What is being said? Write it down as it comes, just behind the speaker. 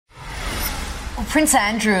Prince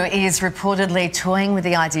Andrew is reportedly toying with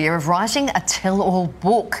the idea of writing a tell-all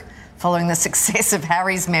book following the success of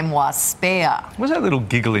Harry's memoir, Spare. Was that little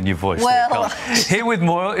giggle in your voice there, Colin? Here with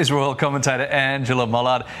more is royal commentator Angela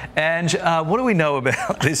Mollard. Ange, what do we know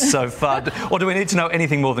about this so far? Or do we need to know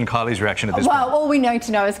anything more than Kylie's reaction at this point? Well, all we need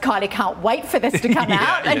to know is Kylie can't wait for this to come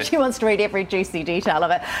out and she wants to read every juicy detail of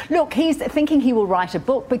it. Look, he's thinking he will write a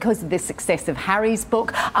book because of the success of Harry's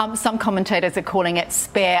book. Some commentators are calling it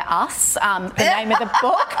Spare Us, the name of the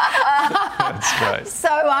book. That's great. So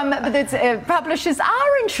publishers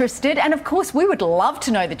are interested. And of course, we would love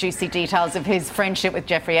to know the juicy details of his friendship with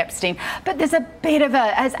Jeffrey Epstein. But there's a bit of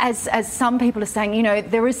as some people are saying, you know,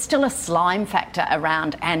 there is still a slime factor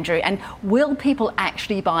around Andrew. And will people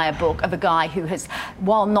actually buy a book of a guy who has,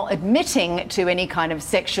 while not admitting to any kind of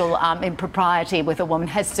sexual impropriety with a woman,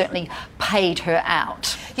 has certainly paid her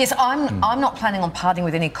out? Yes, I'm not planning on parting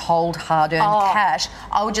with any cold, hard-earned cash.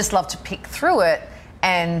 I would just love to pick through it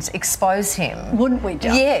and expose him. Wouldn't we,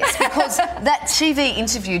 Jo? Yes, because that TV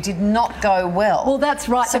interview did not go well. Well, that's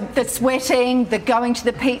right. So, the sweating, the going to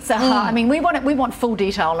the Pizza Hut. I mean, we want full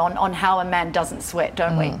detail on how a man doesn't sweat,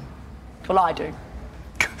 don't we? Well, I do.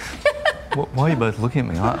 Why are you both looking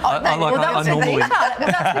at me? I normally...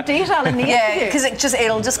 That's the detail in the interview. Because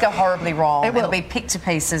it'll just go horribly wrong. It'll be picked to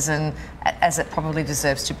pieces, and as it probably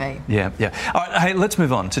deserves to be. Yeah. All right, hey, let's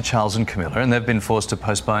move on to Charles and Camilla, and they've been forced to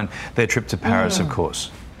postpone their trip to Paris, of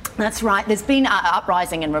course. That's right. There's been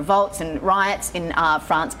uprising and revolts and riots in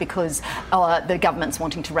France because the government's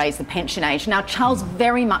wanting to raise the pension age. Now, Charles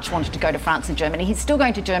very much wanted to go to France and Germany. He's still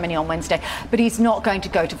going to Germany on Wednesday, but he's not going to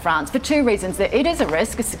go to France for two reasons. That it is a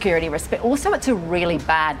risk, a security risk, but also it's a really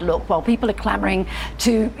bad look. While people are clamouring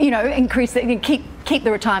to, you know, increase keep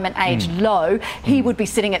the retirement age low, he would be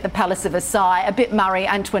sitting at the Palace of Versailles, a bit Marie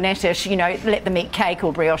Antoinette-ish, you know, let them eat cake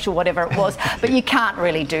or brioche or whatever it was. But you can't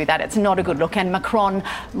really do that. It's not a good look. And Macron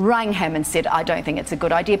rang him and said, I don't think it's a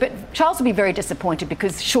good idea. But Charles will be very disappointed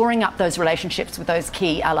because shoring up those relationships with those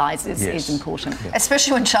key allies is important. Yeah.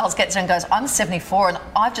 Especially when Charles gets there and goes, I'm 74 and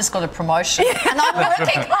I've just got a promotion and I'm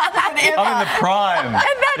working harder than ever. I'm in the prime. And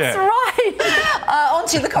that's right. On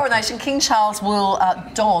to the coronation. King Charles will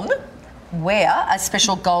wear a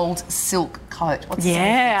special gold silk coat.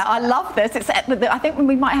 I love this. I think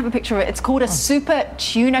we might have a picture of it. It's called a super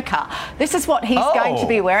tunica. This is what he's going to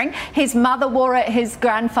be wearing. His mother wore it, his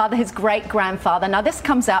grandfather, his great-grandfather. Now, this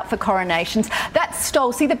comes out for coronations. That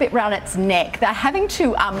stole, see the bit round its neck? They're having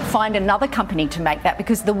to find another company to make that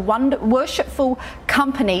because the worshipful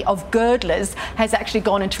company of girdlers has actually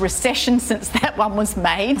gone into recession since that one was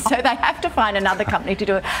made. So they have to find another company to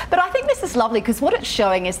do it. But I think this is lovely because what it's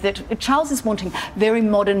showing is that Charles is wanting very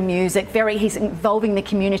modern music, he's involving the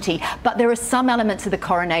community, but there are some elements of the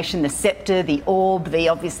coronation, the sceptre, the orb,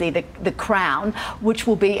 obviously the crown, which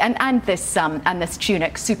will be and this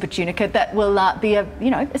tunic, super tunica, that will be a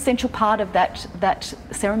essential part of that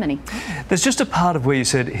ceremony. There's just a part of where you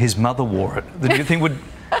said his mother wore it that you think would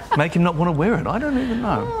make him not want to wear it. I don't even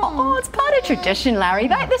know. Oh, it's part of tradition, Larry.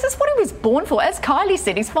 This is what he was born for. As Kylie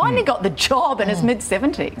said, he's finally got the job in his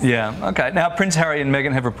mid-70s. Yeah, OK. Now, Prince Harry and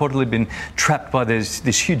Meghan have reportedly been trapped by this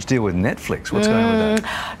huge deal with Netflix. What's going on with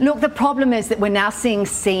that? Look, the problem is that we're now seeing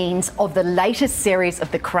scenes of the latest series of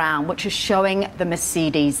The Crown, which is showing the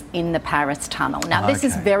Mercedes in the Paris tunnel. Now, this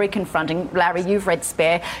is very confronting. Larry, you've read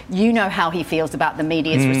Spare. You know how he feels about the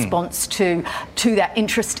media's response to that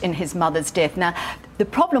interest in his mother's death. Now, the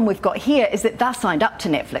problem we've got here is that they're signed up to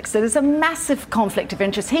Netflix, so there's a massive conflict of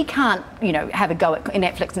interest. He can't, have a go at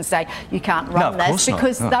Netflix and say you can't run this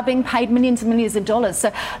because they're being paid millions and millions of dollars.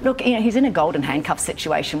 So look, he's in a golden handcuff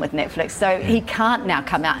situation with Netflix, so he can't now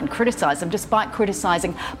come out and criticise them, despite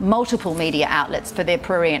criticising multiple media outlets for their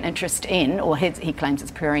prurient interest in, or he claims it's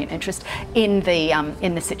prurient interest in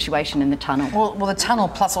the situation in the tunnel. Well, the tunnel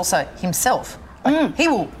plus also himself.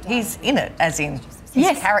 He's in it, as in.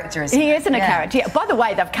 His character is. He isn't a character. Yeah. By the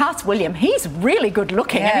way, they've cast William. He's really good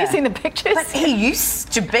looking. Have you seen the pictures? But he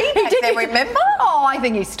used to be back there, remember? Oh, I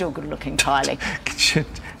think he's still good looking, Kylie. Can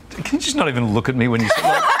you just not even look at me when you say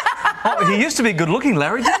that? He used to be good looking,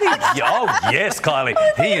 Larry, didn't he? Oh, yes, Kylie.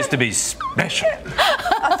 He used to be special.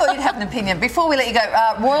 I thought you'd have an opinion. Before we let you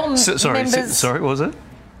go, royal members... Sorry, what was it?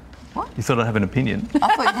 What? You thought I'd have an opinion?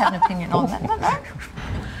 I thought you'd have an opinion on that.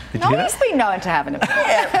 He's been known to have an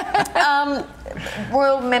opinion.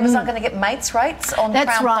 Royal members aren't going to get mates rates on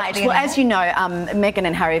That's Crown right. Well, as you know, Meghan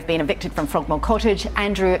and Harry have been evicted from Frogmore Cottage.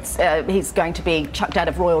 Andrew, he's going to be chucked out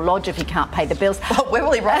of Royal Lodge if he can't pay the bills. Well, where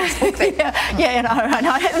will he write his book then? I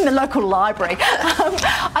know, in the local library.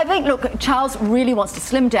 I think, look, Charles really wants to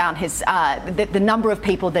slim down his the number of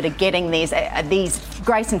people that are getting these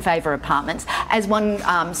grace and favour apartments. As one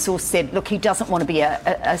source said, look, he doesn't want to be a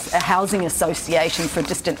housing association for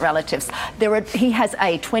distant relatives. He has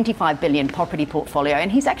a 25 billion property portfolio,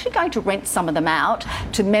 and he's actually going to rent some of them out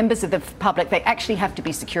to members of the public. They actually have to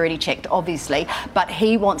be security checked, obviously, but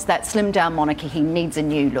he wants that slimmed down monarchy. He needs a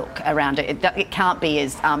new look around it. It can't be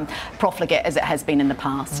as profligate as it has been in the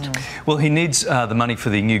past. Well, he needs the money for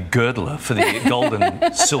the new girdler for the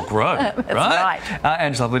golden silk road, That's right.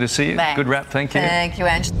 Ange, lovely to see you. Thanks. Good wrap, thank you. Thank you,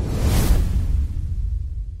 Ange.